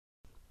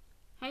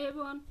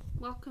everyone,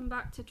 welcome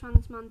back to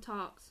Transman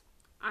Talks.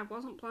 I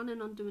wasn't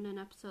planning on doing an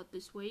episode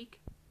this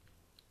week,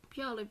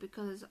 purely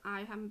because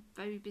I am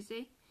very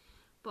busy,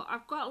 but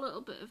I've got a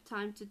little bit of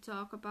time to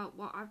talk about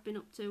what I've been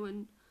up to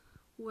and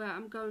where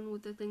I'm going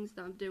with the things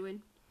that I'm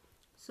doing.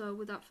 So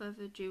without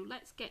further ado,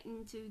 let's get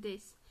into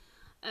this.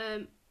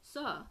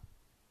 So,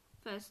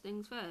 first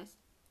things first,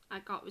 I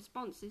got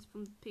responses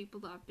from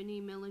people that I've been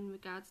emailing in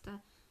regards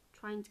to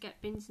trying to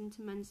get bins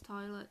into men's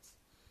toilets.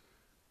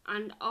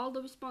 And all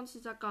the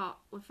responses I got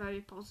were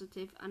very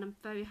positive, and I'm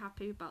very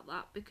happy about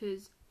that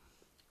because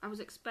I was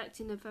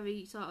expecting a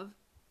very sort of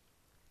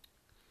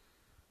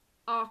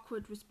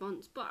awkward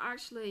response, but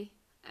actually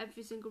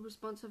every single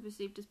response I've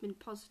received has been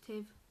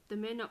positive. They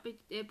may not be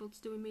able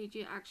to do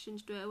immediate action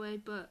straight away,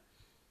 but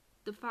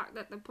the fact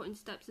that they're putting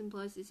steps in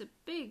place is a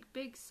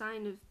big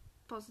sign of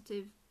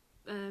positive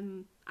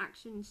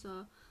action.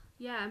 So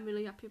yeah, I'm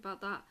really happy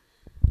about that.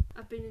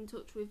 I've been in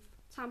touch with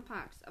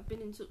Tampax. I've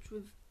been in touch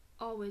with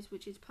Always,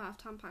 which is part of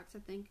Tampax, I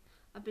think.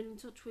 I've been in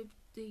touch with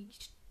the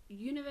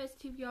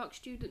University of York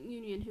Student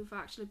Union, who've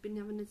actually been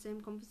having the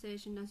same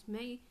conversation as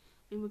me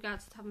in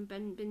regards to having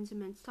bins in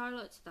men's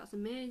toilets. That's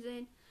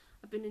amazing.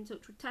 I've been in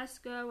touch with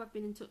Tesco. I've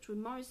been in touch with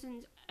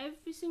Morrison's.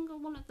 Every single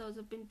one of those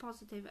have been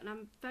positive, and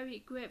I'm very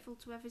grateful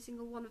to every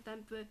single one of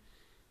them for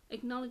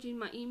acknowledging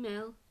my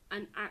email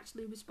and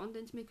actually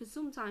responding to me, because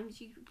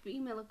sometimes you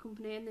email a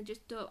company and they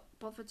just don't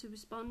bother to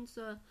respond.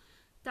 So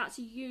that's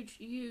a huge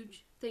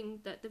thing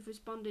that they've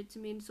responded to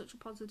me in such a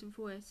positive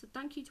way. So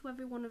thank you to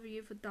every one of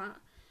you for that.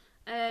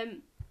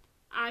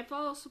 I've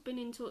also been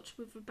in touch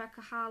with Rebecca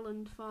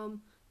Harland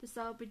from the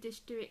Selby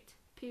District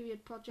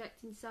Period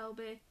Project in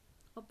Selby,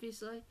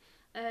 obviously.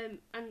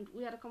 And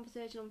we had a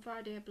conversation on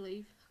Friday, I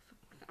believe.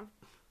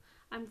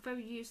 I'm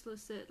very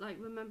useless at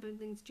remembering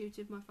things due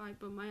to my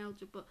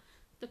fibromyalgia, but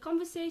the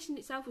conversation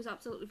itself was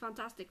absolutely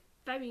fantastic.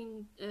 Very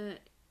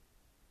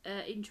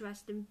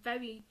interesting,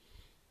 very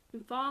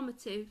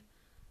informative.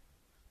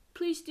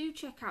 Please do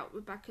check out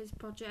Rebecca's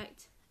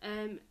project.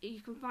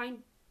 You can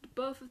find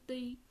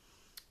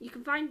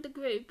the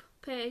group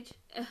page,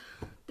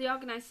 the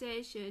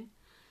organisation,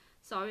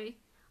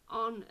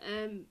 on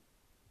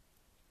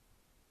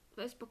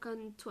Facebook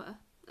and Twitter,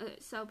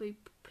 Selby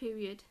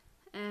Period.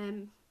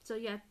 So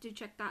yeah, do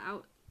check that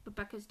out.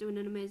 Rebecca's doing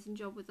an amazing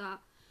job with that.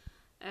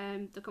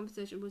 The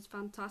conversation was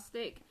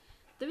fantastic.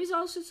 There is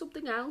also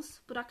something else,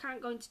 but I can't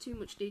go into too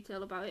much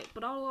detail about it.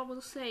 But all I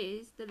will say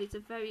is that it's a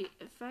very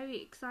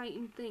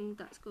exciting thing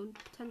that's going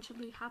to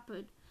potentially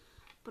happen.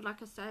 But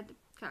like I said,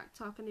 can't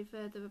talk any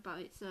further about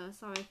it, so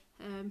sorry.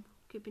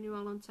 Keeping you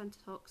all on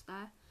tenterhooks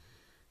there.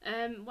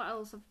 What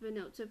else have I been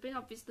up to? I've been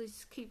obviously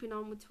keeping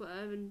on with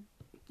Twitter and,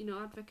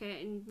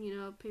 advocating,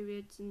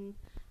 periods and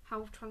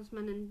how trans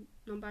men and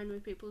non-binary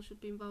people should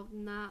be involved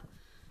in that.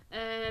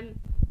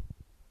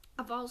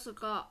 I've also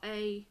got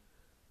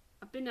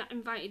I've been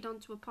invited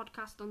onto a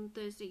podcast on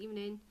Thursday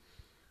evening.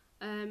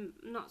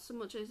 Not so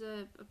much as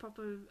a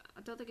proper,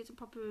 I don't think it's a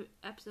proper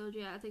episode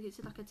yet. I think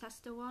it's like a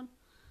tester one.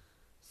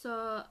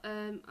 So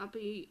I'll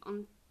be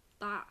on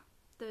that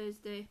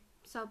Thursday,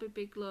 Selby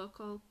Big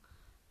Local,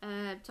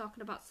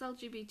 talking about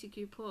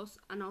LGBTQ+,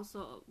 and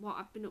also what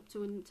I've been up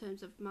to in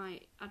terms of my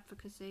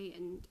advocacy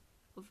and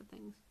other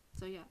things.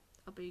 So yeah,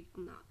 I'll be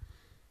on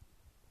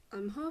that.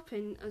 I'm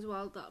hoping as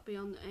well that I'll be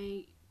on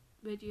a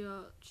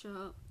radio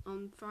show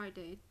on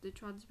Friday, the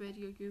Trans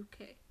Radio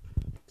UK.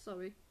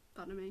 Sorry,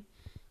 pardon me,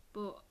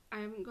 but I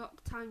haven't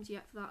got the times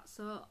yet for that,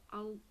 so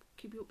I'll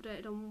keep you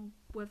updated on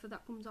whether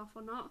that comes off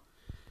or not.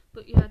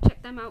 But yeah,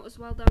 check them out as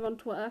well. They're on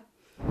Twitter,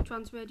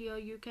 Trans Radio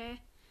UK.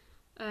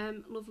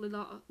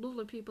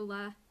 Lovely people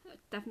there.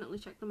 Definitely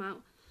check them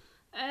out.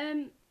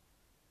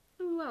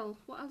 Well,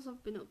 what else have I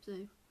been up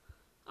to?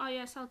 Oh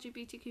yes,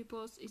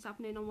 LGBTQ+ is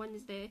happening on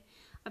Wednesday.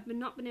 I've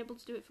not been able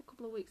to do it for a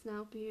couple of weeks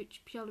now,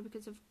 purely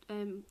because of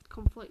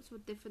conflicts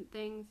with different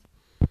things.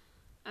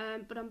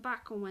 But I'm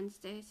back on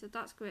Wednesday, so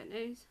that's great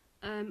news.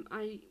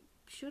 I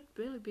should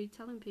really be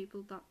telling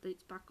people that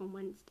it's back on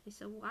Wednesday,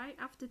 so right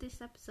after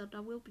this episode I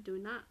will be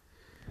doing that.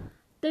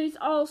 There's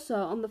also,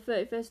 on the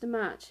 31st of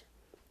March,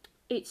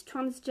 it's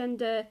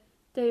Transgender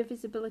Day of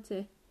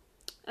Visibility,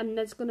 and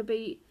there's going to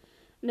be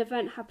an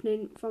event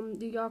happening from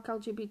the York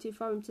LGBT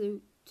Forum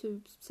to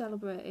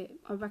celebrate it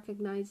or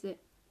recognise it.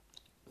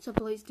 So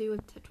please do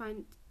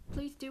attend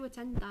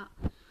that,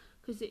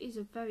 because it is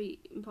a very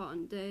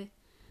important day.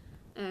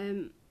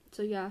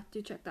 So yeah,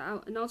 do check that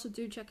out, and also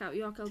do check out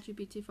York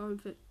LGBT Forum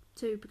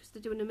too, because they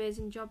do an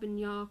amazing job in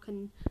York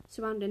and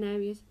surrounding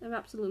areas. They're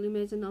absolutely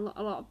amazing. A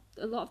lot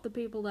of the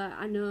people there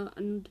I know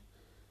and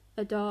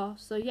adore.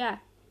 So yeah,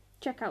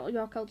 check out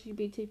York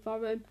LGBT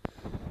Forum.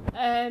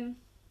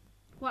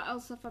 What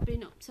else have I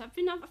been up to?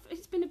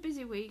 It's been a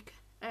busy week.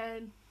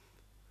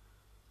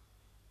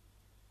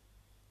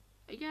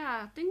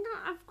 Yeah, I think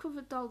that I've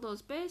covered all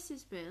those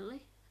bases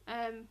really.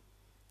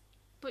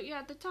 But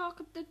yeah, the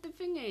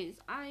thing is,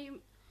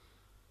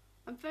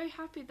 I'm very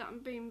happy that I'm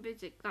being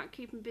busy,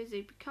 keeping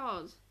busy,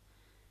 because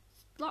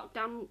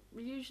lockdown,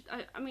 usually,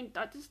 I mean,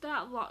 at the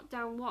start of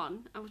lockdown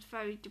 1, I was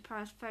very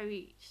depressed,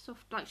 very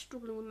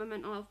struggling with my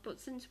mental health. But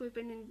since we've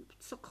been in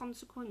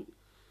consequent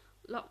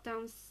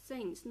lockdowns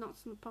since, not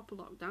some proper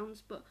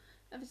lockdowns, but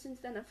ever since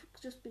then, I've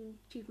just been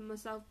keeping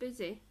myself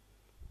busy,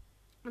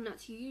 and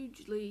that's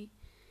hugely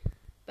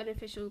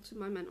beneficial to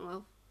my mental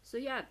health. So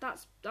yeah,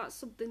 that's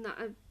something that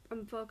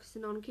I'm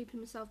focusing on, keeping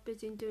myself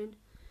busy and doing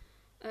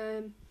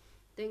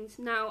things.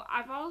 Now,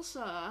 I've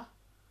also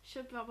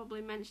should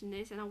probably mention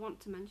this, and I want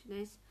to mention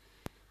this.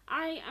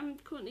 I am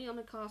currently on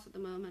a course at the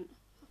moment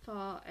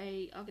for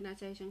a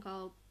organisation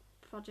called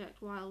Project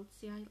Wild,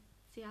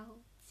 CIC,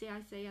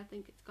 I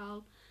think it's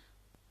called,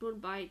 run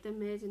by the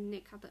amazing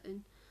Nick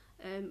Hatherton.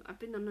 I've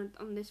been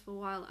on this for a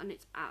while, and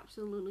it's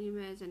absolutely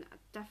amazing. I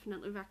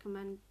definitely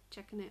recommend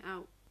checking it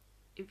out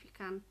if you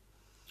can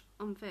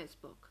on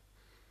Facebook.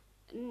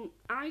 And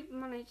I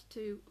managed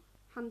to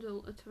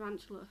handle a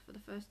tarantula for the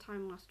first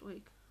time last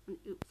week, and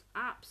it was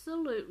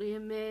absolutely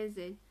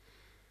amazing.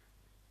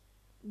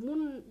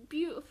 One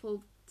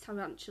beautiful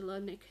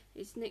tarantula,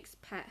 it's Nick's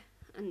pet,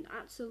 and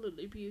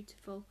absolutely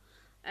beautiful.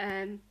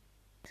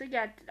 So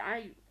yeah,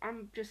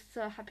 I'm just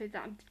so happy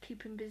that I'm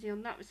keeping busy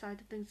on that side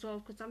of things as well,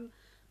 because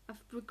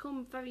I've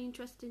become very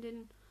interested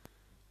in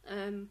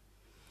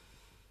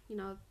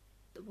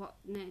what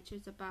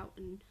nature's about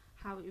and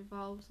how it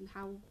evolves and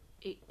how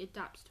it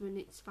adapts to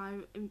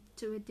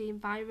the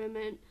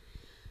environment.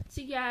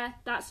 So yeah,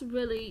 that's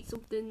really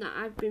something that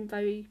I've been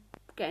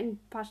getting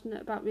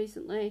passionate about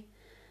recently.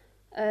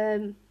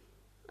 And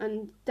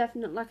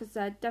definitely, like I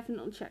said,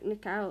 definitely check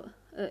Nick out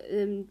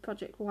at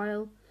Project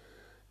Wild.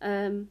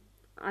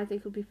 I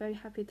think he'll be very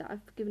happy that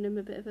I've given him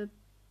a bit of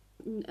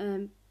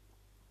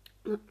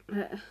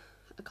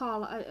a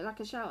call, like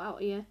a shout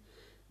out here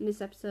in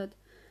this episode.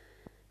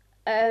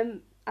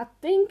 I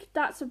think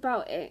that's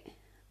about it.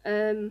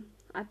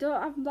 I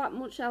don't have that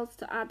much else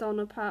to add on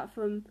apart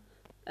from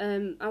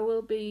I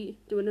will be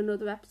doing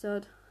another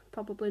episode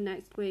probably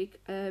next week,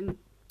 and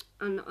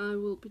I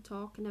will be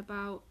talking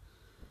about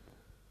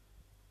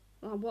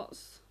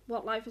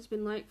what life has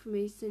been like for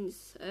me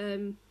since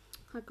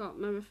I got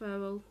my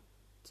referral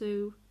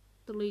to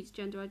the Leeds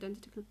Gender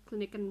Identity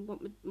Clinic, and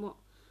what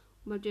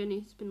my journey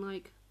has been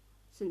like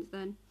since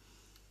then.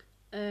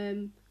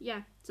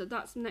 Yeah, so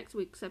that's next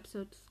week's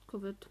episode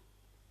covered.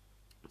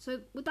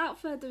 So without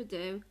further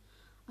ado,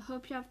 I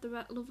hope you have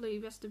the lovely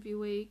rest of your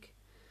week,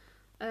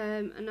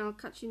 and I'll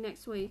catch you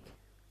next week.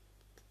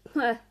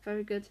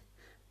 Very good.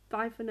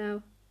 Bye for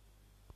now.